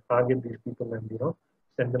target these people and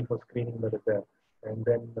send them for screening that is there. And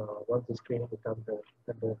then once the screening is done,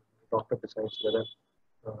 then the doctor decides whether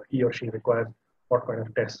he or she requires what kind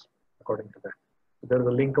of tests according to that. So there is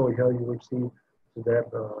a link over here you will see. So there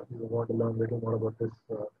you want to learn a little more about this.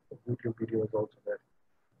 YouTube video is also there.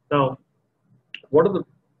 Now, what are the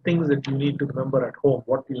things that you need to remember at home?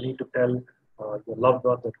 What do you need to tell your loved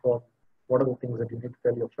ones at home? What are the things that you need to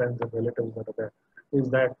tell your friends and relatives that are there? Is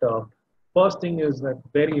that first thing is that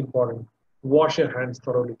very important, wash your hands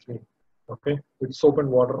thoroughly clean. Okay, with soap and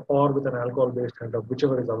water or with an alcohol-based hand rub,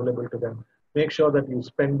 whichever is available to them. Make sure that you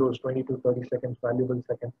spend those 20 to 30 seconds, valuable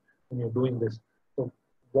seconds, when you're doing this. So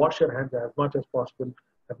wash your hands as much as possible.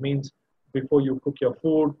 That means before you cook your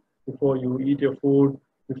food, before you eat your food,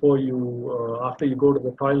 before you, after you go to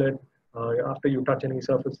the toilet, after you touch any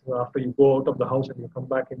surface, after you go out of the house and you come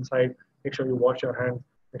back inside, make sure you wash your hands,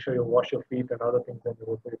 make sure you wash your feet and other things when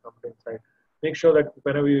you come inside. Make sure that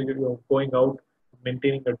whenever you're going out,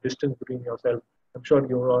 maintaining a distance between yourself. I'm sure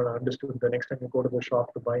you are understood the next time you go to the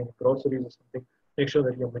shop to buy any groceries or something, make sure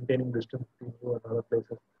that you're maintaining distance between you and other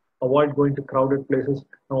places. Avoid going to crowded places.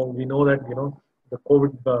 Now we know that the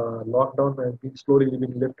COVID lockdown has been slowly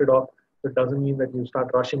being lifted off. It doesn't mean that you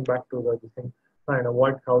start rushing back to the thing. And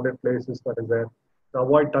avoid crowded places that is there.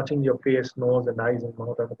 Avoid touching your face, nose, and eyes and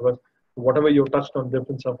mouth, because whatever you touched on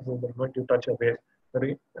different surfaces, the moment you touch your face,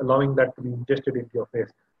 allowing that to be ingested into your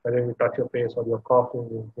face. Whether you touch your face or you're coughing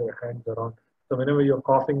with your hands around. So whenever you're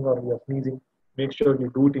coughing or you're sneezing, make sure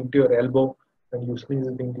you do it into your elbow and you sneeze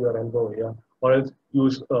it into your elbow, yeah. Or else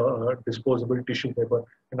use disposable tissue paper.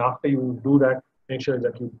 And after you do that, make sure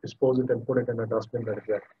that you dispose it and put it in a dustbin that is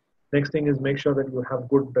there. Next thing is make sure that you have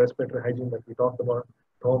good respiratory hygiene that we talked about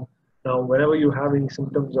at home. Now, whenever you have any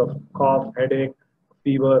symptoms of cough, headache,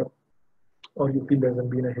 fever, or you feel there's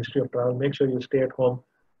been a history of travel, make sure you stay at home.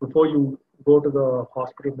 Before you go to the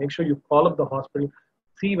hospital, make sure you call up the hospital,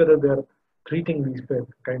 see whether they're treating these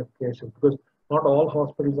kind of cases, because not all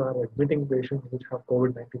hospitals are admitting patients which have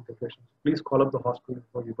COVID-19 situations. Please call up the hospital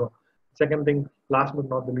before you go. Second thing, last but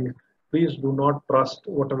not the least, please do not trust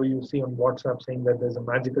whatever you see on WhatsApp saying that there's a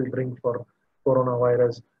magical drink for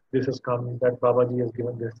coronavirus. This has come, that Babaji has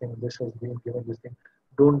given this thing, this has been given this thing.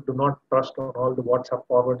 Do not trust on all the WhatsApp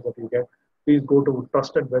forwards that you get. Please go to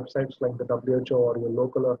trusted websites like the WHO or your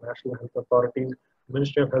local or national health authorities.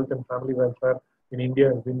 Ministry of Health and Family Welfare in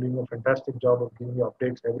India has been doing a fantastic job of giving you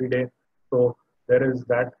updates every day. So there is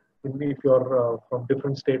that. If you're from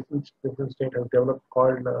different states, each different state has developed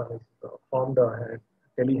formed a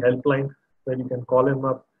tele helpline where you can call them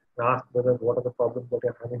up and ask whether what are the problems that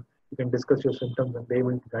you're having. You can discuss your symptoms and they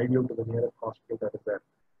will guide you to the nearest hospital that is there,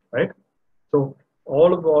 right? So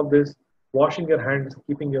all this, washing your hands,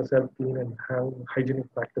 keeping yourself clean, and having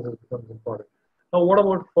hygienic practices becomes important. Now, what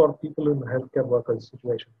about for people in healthcare workers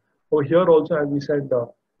situation? Over here also, as we said,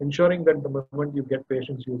 ensuring that the moment you get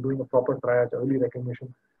patients, you're doing a proper triage, early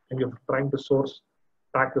recognition, and you're trying to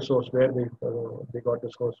track the source where they got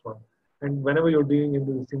the source from. And whenever you're doing in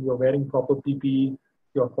this thing, you're wearing proper PPE,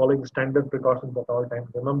 you're following standard precautions at all times.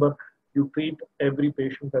 Remember, you treat every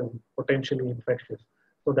patient as potentially infectious.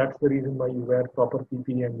 So that's the reason why you wear proper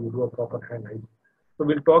PPE and you do a proper hand hygiene. So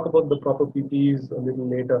we'll talk about the proper PPEs a little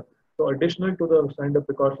later. So additional to the standard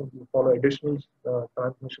precautions, you follow additional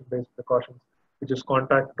transmission-based precautions, which is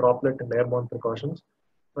contact, droplet, and airborne precautions.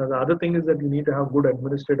 The other thing is that you need to have good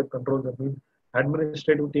administrative controls. That means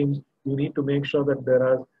administrative teams, you need to make sure that there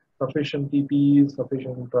are sufficient PPEs,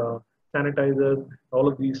 sufficient sanitizers, all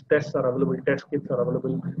of these tests are available, test kits are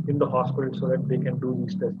available in the hospital so that they can do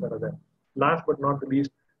these tests that are there. Last but not the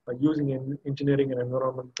least, using engineering and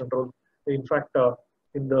environment control. In fact,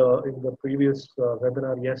 in the previous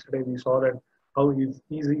webinar yesterday, we saw that how it's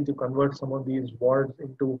easy to convert some of these wards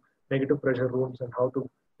into negative pressure rooms and how to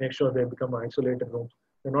make sure they become isolated rooms.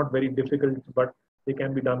 They're not very difficult, but they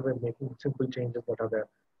can be done by making simple changes that are there.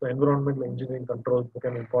 So environmental engineering controls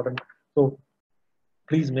become important. So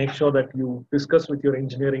please make sure that you discuss with your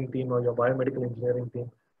engineering team or your biomedical engineering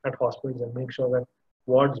team at hospitals and make sure that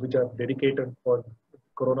wards which are dedicated for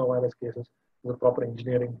coronavirus cases, the proper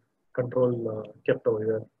engineering control kept over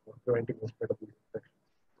there for preventing the spread of these infections.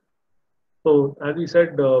 So as we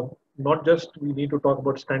said, not just we need to talk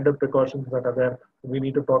about standard precautions that are there, we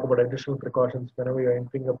need to talk about additional precautions. Whenever you're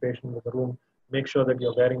entering a patient in the room, make sure that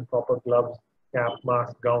you're wearing proper gloves, cap,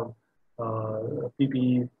 mask, gown,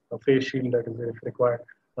 PPE, a face shield that is if required,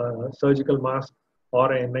 surgical mask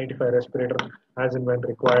or a N95 respirator as and when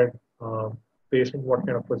required, based on what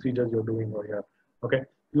kind of procedures you're doing over here. Okay.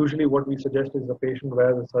 Usually what we suggest is the patient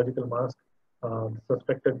wears a surgical mask.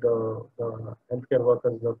 Suspected the healthcare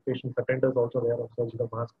workers, the patient attenders also wear a surgical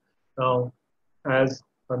mask. Now, as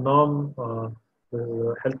a norm,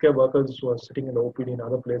 the healthcare workers who are sitting in the OPD and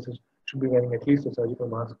other places should be wearing at least a surgical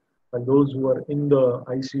mask. And those who are in the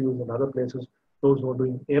ICUs and other places, those who are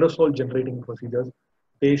doing aerosol generating procedures,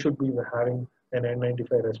 they should be having an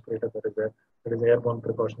N95 respirator that is there. That is airborne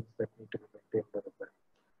precautions that need to be maintained that is there.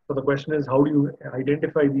 So the question is, how do you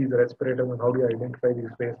identify these respirators and how do you identify these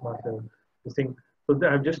face masks and this thing? So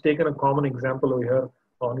I've just taken a common example over here.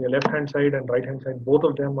 On your left-hand side and right-hand side, both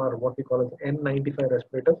of them are what we call as N95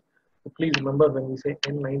 respirators. So please remember when we say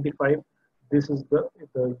N95, this is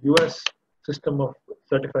the US system of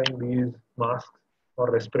certifying these masks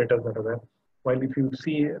or respirators that are there. While if you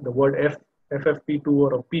see the word FFP2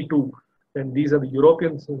 or a P2, then these are the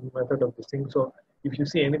European method of this thing. So if you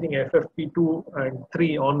see anything FFP2 and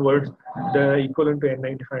 3 onwards, they're equivalent to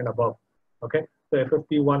N95 and above. Okay, so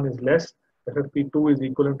FFP1 is less, FFP2 is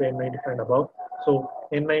equivalent to N95 and above. So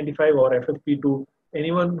N95 or FFP2,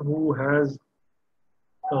 anyone who has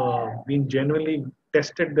been genuinely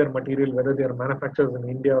tested their material, whether they are manufacturers in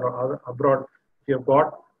India or abroad, if you have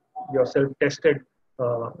got yourself tested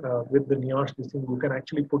with the NIOSH, this thing, you can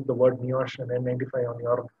actually put the word NIOSH and N95 on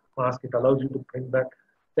your mask. It allows you to print that.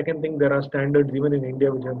 Second thing, there are standards even in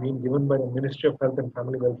India which have been given by the Ministry of Health and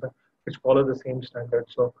Family Welfare, which follow the same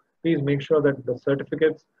standards. So please make sure that the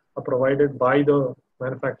certificates are provided by the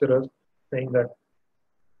manufacturers saying that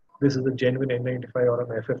this is a genuine N95 or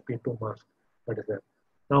an FFP2 mask that is there.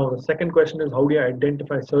 Now, the second question is, how do you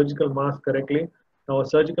identify surgical mask correctly? Now, a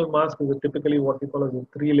surgical mask is typically what we call as a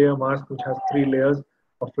 3-layer mask, which has 3 layers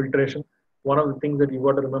of filtration. One of the things that you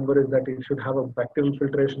got to remember is that it should have a bacterial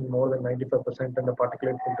filtration more than 95% and a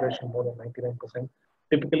particulate filtration more than 99%.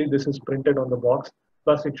 Typically, this is printed on the box.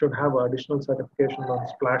 Plus, it should have additional certification on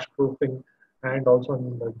splash proofing and also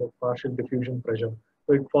on the partial diffusion pressure.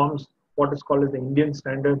 So it forms what is called as the Indian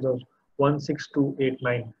standards of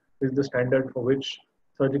 16289 is the standard for which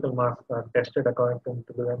surgical masks are tested according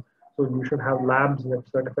to them. So you should have labs that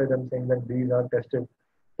certify them saying that these are tested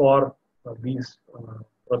for these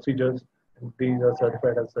procedures and these are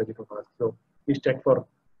certified as surgical masks. So please check for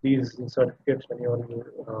these certificates when you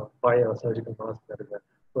buy a surgical mask that is there.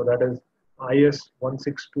 So that is IS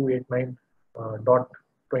 16289 dot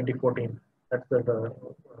 2014. That's the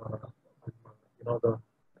the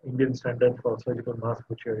Indian standard for surgical mask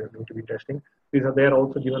which you need to be testing. These are there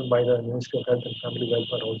also given by the Ministry of Health and Family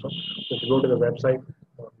Welfare also. So if you go to the website,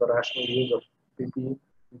 the rational use of PPE,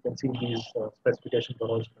 you can see these specifications are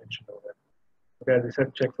also mentioned over there. Okay, as I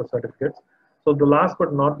said, check for certificates. So the last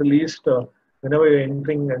but not the least, whenever you're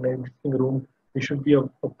entering an existing room, there should be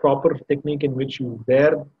a proper technique in which you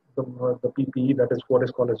wear the PPE, that is what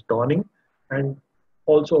is called as donning, and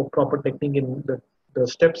also a proper technique in the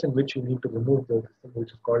steps in which you need to remove the thing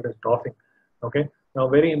which is called as doffing. Okay. Now,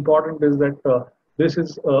 very important is that this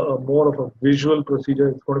is a more of a visual procedure.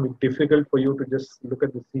 It's going to be difficult for you to just look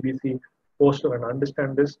at the CDC poster and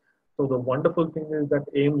understand this. So the wonderful thing is that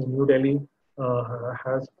AIMS New Delhi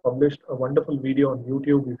has published a wonderful video on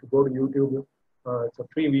YouTube. If you go to YouTube, it's a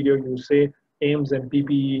free video. You say AIMS and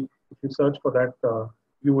PPE. If you search for that,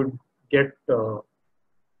 you would get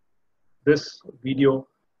this video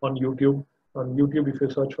on YouTube. On YouTube, if you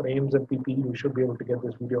search for AIMS and PPE, you should be able to get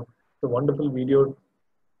this video. It's a wonderful video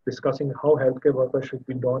discussing how healthcare workers should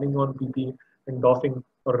be donning on PPE and doffing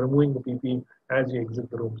or removing the PPE as you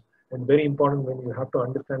exit the rooms. And very important when you have to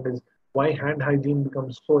understand is why hand hygiene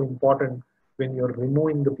becomes so important when you're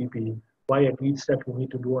removing the PPE. Why at each step you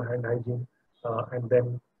need to do a hand hygiene and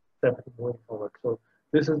then step moving forward. So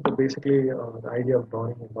this is basically the idea of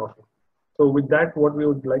donning and doffing. So with that, what we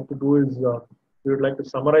would like to do is we would like to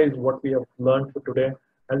summarize what we have learned for today.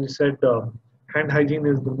 As you said, hand hygiene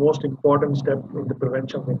is the most important step in the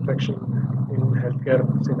prevention of infection in healthcare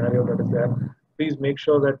scenario that is there. Please make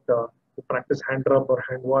sure that you practice hand rub or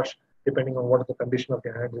hand wash depending on what is the condition of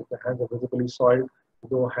your hands. If the hands are visibly soiled, you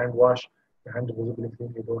do a hand wash. If your hands are visibly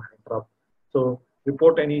clean, you do a hand rub. So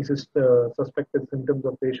report any suspected symptoms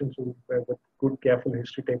of patients with good careful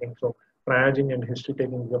history taking. So triaging and history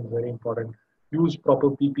taking becomes very important. Use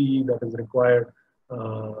proper PPE that is required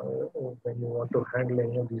when you want to handle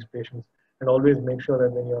any of these patients, and always make sure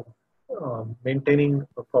that when you're maintaining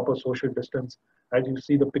a proper social distance, as you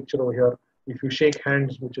see the picture over here, if you shake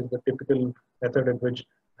hands, which is the typical method at which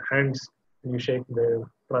hands when you shake, they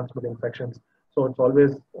transmit infections. So it's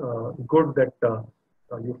always good that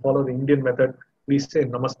you follow the Indian method. Please say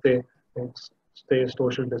namaste and stay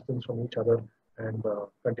social distance from each other and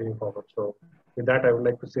continue forward. So with that, I would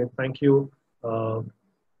like to say thank you.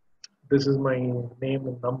 This is my name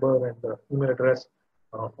and number and email address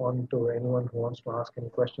on to anyone who wants to ask any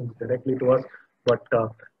questions directly to us. But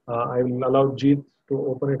I will allow Jeet to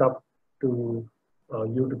open it up to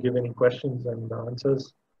you to give any questions and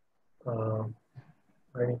answers.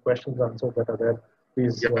 Any questions, answers that are there,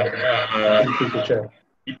 please feel free to share.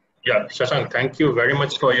 Yeah, Shashank, thank you very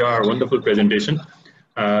much for your wonderful presentation.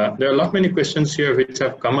 There are a lot many questions here which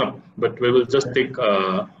have come up, but we will just take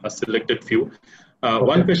a selected few.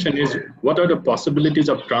 One question is, what are the possibilities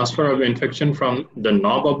of transfer of infection from the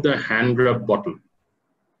knob of the hand rub bottle?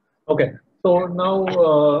 Okay, so now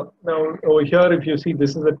over here, if you see,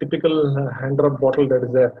 this is a typical hand rub bottle that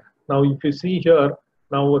is there. Now, if you see here,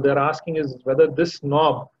 now what they're asking is whether this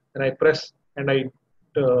knob, and I press and I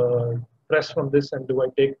press from this, and do I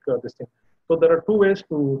take this thing? So there are two ways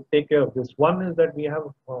to take care of this. One is that we have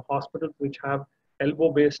hospitals which have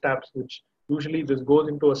elbow-based taps, which usually this goes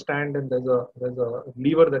into a stand and there's a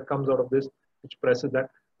lever that comes out of this which presses that.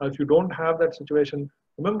 Now, if you don't have that situation,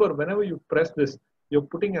 remember whenever you press this, you're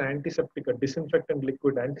putting an antiseptic, a disinfectant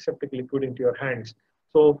liquid, antiseptic liquid into your hands.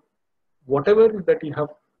 So whatever that you have,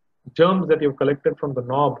 germs that you've collected from the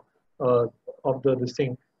knob of this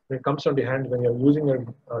thing, when it comes on the hands, when you're using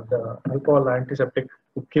the alcohol antiseptic,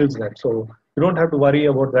 it kills that. So you don't have to worry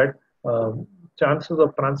about that. Chances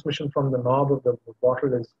of transmission from the knob of the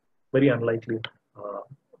bottle is very unlikely.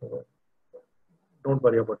 Don't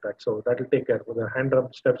worry about that. So that will take care. The hand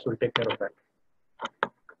rub steps will take care of that.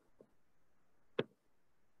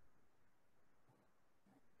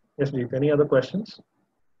 Yes, Jeet, any other questions?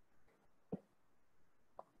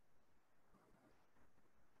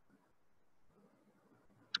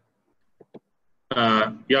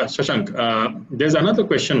 Yeah, Shashank, there's another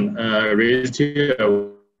question raised here.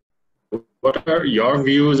 what are your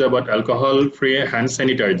views about alcohol-free hand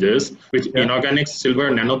sanitizers with inorganic silver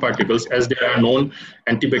nanoparticles, as they are known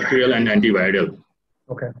antibacterial and antiviral?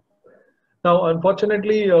 Okay. Now,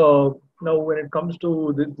 unfortunately, now when it comes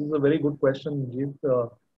to this is a very good question, Jeet.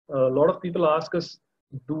 A lot of people ask us,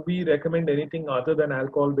 do we recommend anything other than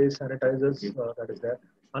alcohol-based sanitizers that is there?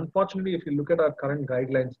 Unfortunately, if you look at our current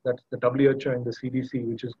guidelines, that's the WHO and the CDC,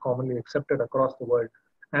 which is commonly accepted across the world,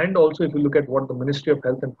 and also if you look at what the Ministry of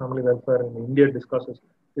Health and Family Welfare in India discusses,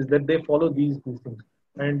 is that they follow these things.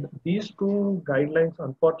 And these two guidelines,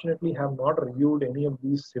 unfortunately, have not reviewed any of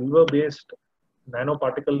these silver-based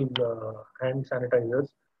nanoparticle hand sanitizers.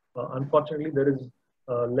 Unfortunately, there is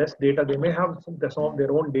less data. They may have some of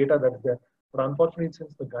their own data that's there, but unfortunately,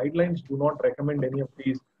 since the guidelines do not recommend any of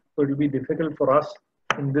these, so it will be difficult for us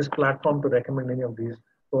in this platform to recommend any of these.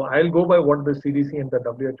 So I'll go by what the CDC and the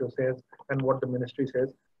WHO says and what the ministry says,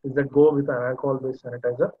 is that go with an alcohol-based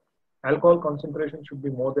sanitizer. Alcohol concentration should be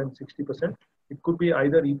more than 60%. It could be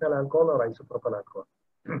either ethyl alcohol or isopropyl alcohol.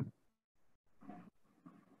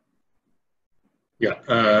 Yeah,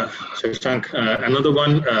 Shashank, another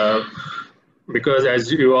one, because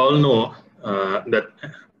as you all know, that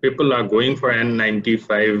people are going for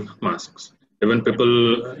N95 masks. Even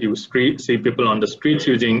people, you see people on the streets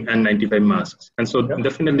using N95 masks. And so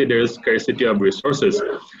definitely there is scarcity of resources.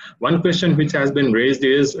 One question which has been raised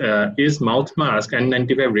is mouth mask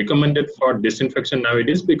N95 recommended for disinfection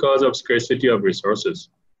nowadays because of scarcity of resources?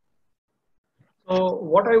 So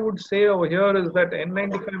what I would say over here is that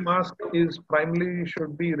N95 mask is primarily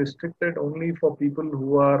should be restricted only for people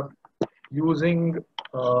who are using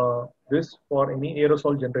this for any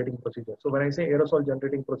aerosol generating procedure. So when I say aerosol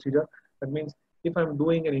generating procedure, that means if I'm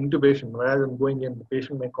doing an intubation, whereas I'm going in, the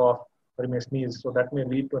patient may cough or may sneeze, so that may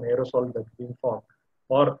lead to an aerosol that's being formed.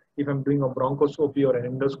 Or if I'm doing a bronchoscopy or an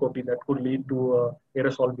endoscopy, that could lead to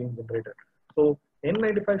aerosol being generated. So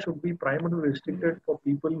N95 should be primarily restricted for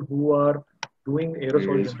people who are doing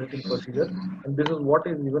aerosol generating procedure, and this is what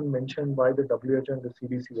is even mentioned by the WHO and the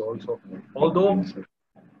CDC also. Although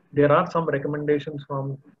there are some recommendations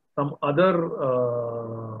from some other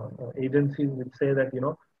agencies which say that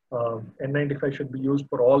N95 should be used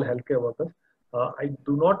for all healthcare workers. I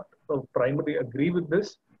do not primarily agree with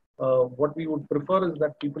this. What we would prefer is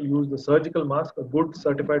that people use the surgical mask, a good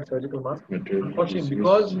certified surgical mask. Unfortunately,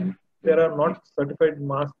 because there are not certified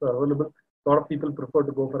masks available, a lot of people prefer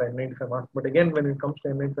to go for N95 mask. But again, when it comes to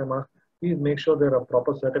N95 mask, please make sure there are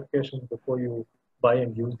proper certifications before you buy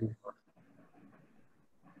and use these masks.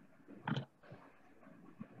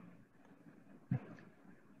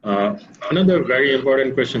 Another very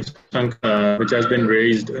important question, which has been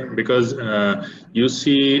raised, because you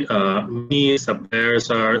see many suppliers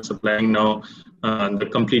are supplying now the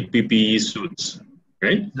complete PPE suits,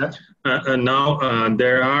 right? Yeah. And now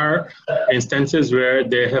there are instances where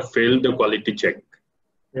they have failed the quality check.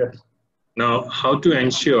 Yes. Now, how to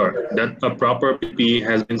ensure that a proper PPE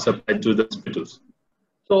has been supplied to the hospitals?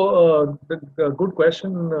 So, good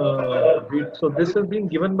question. So this has been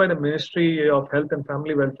given by the Ministry of Health and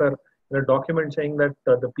Family Welfare in a document saying that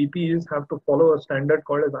the PPEs have to follow a standard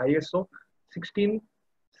called as ISO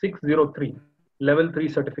 16603, level 3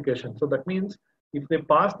 certification. So that means if they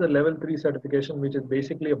pass the level 3 certification, which is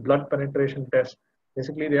basically a blood penetration test,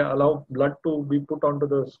 basically they allow blood to be put onto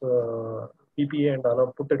this PPE and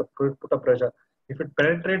allow put a pressure. If it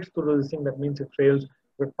penetrates through this thing, that means it fails.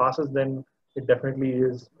 If it passes, then it definitely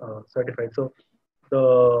is certified. So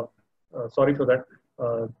the sorry for that.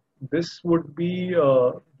 This would be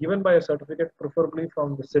given by a certificate, preferably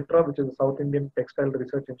from the CITRA, which is the South Indian Textile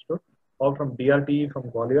Research Institute, or from DRTE from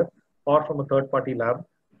Gwalior, or from a third-party lab.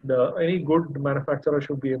 Any good manufacturer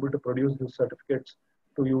should be able to produce these certificates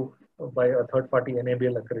to you by a third-party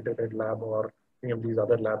NABL accredited lab or any of these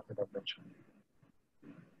other labs that I've mentioned.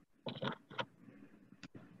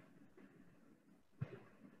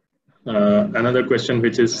 Another question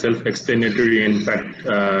which is self-explanatory, in fact,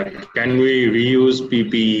 can we reuse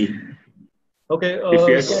PPE? Okay, if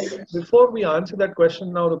yes, before we answer that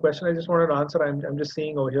question now, the question I just wanted to answer, I'm just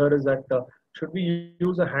seeing over here is that should we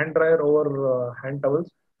use a hand dryer over hand towels?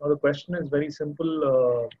 Now the question is very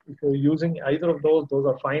simple. If you're using either of those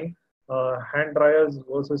are fine. Hand dryers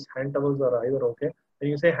versus hand towels are either okay. When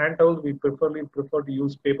you say hand towels, we prefer to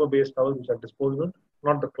use paper-based towels which are disposable,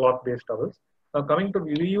 not the cloth-based towels. Now coming to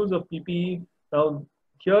reuse of PPE, now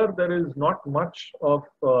here there is not much of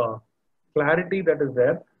clarity that is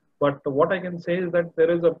there. But what I can say is that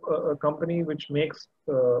there is a company which makes,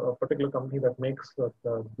 a particular company that makes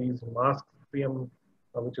these masks, 3M,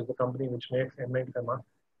 which is the company which makes N95 masks.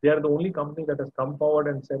 They are the only company that has come forward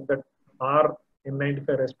and said that our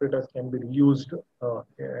N95 respirators can be reused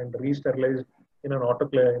and re-sterilized in an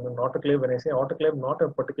autoclave. In an autoclave, when I say autoclave, not a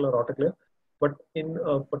particular autoclave, but in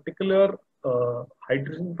a particular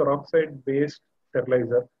hydrogen peroxide based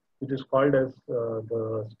sterilizer, which is called as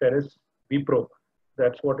the Steris Vipro.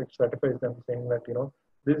 That's what it certifies them, saying that,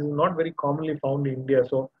 this is not very commonly found in India.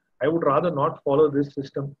 So I would rather not follow this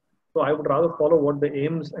system. So I would rather follow what the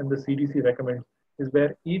AIMS and the CDC recommend, is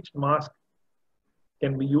where each mask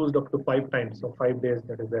can be used up to 5 times, so 5 days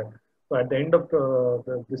that is there. So at the end of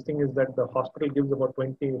this thing is that the hospital gives about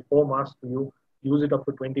 24 masks to you, use it up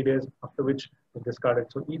to 20 days, after which you discard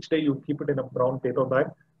it. So each day you keep it in a brown paper bag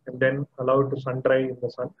and then allow it to sun dry in the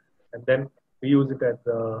sun, and then reuse it at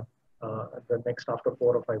the next after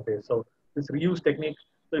 4 or 5 days. So this reuse technique,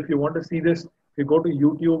 so if you want to see this, if you go to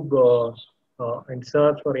YouTube and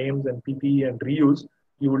search for AIMS and PPE and reuse,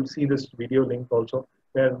 you will see this video link also,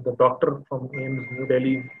 where the doctor from AIMS New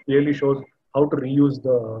Delhi clearly shows how to reuse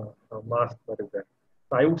the mask that is there.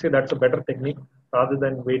 So I would say that's a better technique rather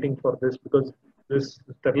than waiting for this, because this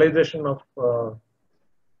sterilization of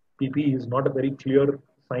PPE is not a very clear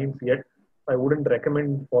science yet. I wouldn't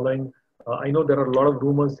recommend following. I know there are a lot of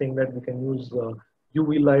rumors saying that we can use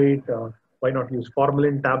UV light, why not use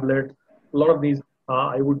formalin tablets, a lot of these.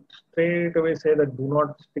 I would straight away say that do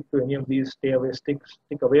not stick to any of these, stay away, stick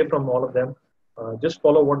away from all of them. Just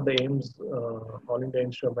follow what the AIMS, All India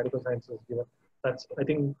Institute of Medical Sciences, given. That's, I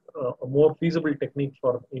think, a more feasible technique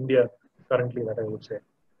for India currently, that I would say.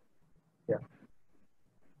 Yeah.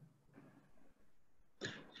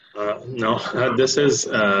 Now, this is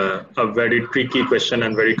a very tricky question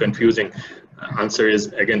and very confusing. Answer is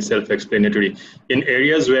again self-explanatory. In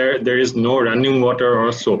areas where there is no running water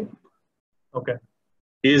or soap, okay,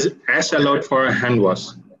 is ash allowed for a hand wash?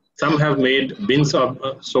 Some have made bins of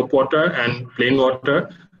soap water and plain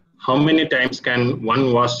water. How many times can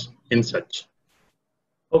one wash in such?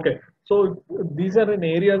 Okay, so these are in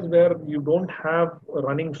areas where you don't have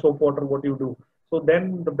running soap water. What you do? So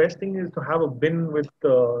then the best thing is to have a bin with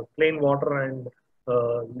plain water and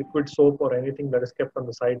liquid soap or anything that is kept on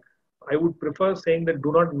the side. I would prefer saying that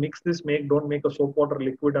do not mix this, don't make a soap water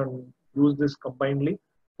liquid and use this combinedly.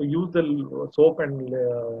 So use the soap and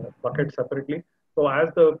bucket separately. So as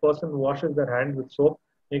the person washes their hands with soap,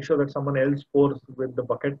 make sure that someone else pours with the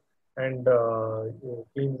bucket and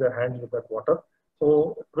cleans their hands with that water.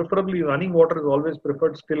 So preferably running water is always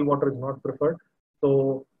preferred, still water is not preferred.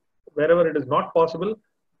 So wherever it is not possible,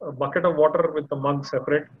 a bucket of water with the mug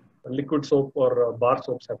separate, liquid soap or bar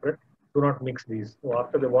soap separate. Do not mix these. So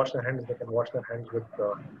after they wash their hands, they can wash their hands with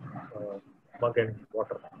mug and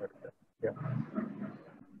water. Yeah.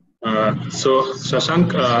 So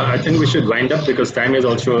Shashank, I think we should wind up because time is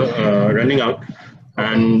also running out,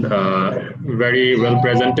 and very well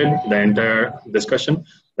presented, the entire discussion,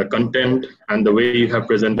 the content and the way you have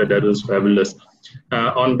presented, that was fabulous.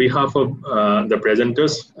 On behalf of the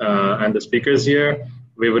presenters and the speakers here,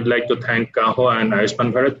 we would like to thank CAHO and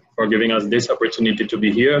Ayushman Bharat for giving us this opportunity to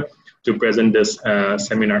be here to present this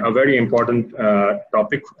seminar, a very important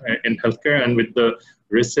topic in healthcare, and with the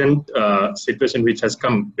recent situation which has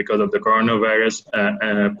come because of the coronavirus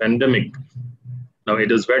pandemic. Now,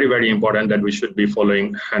 it is very, very important that we should be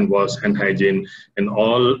following hand wash, hand hygiene in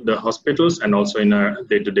all the hospitals and also in our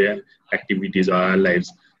day-to-day activities or our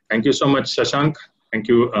lives. Thank you so much, Shashank. Thank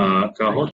you, CAHO.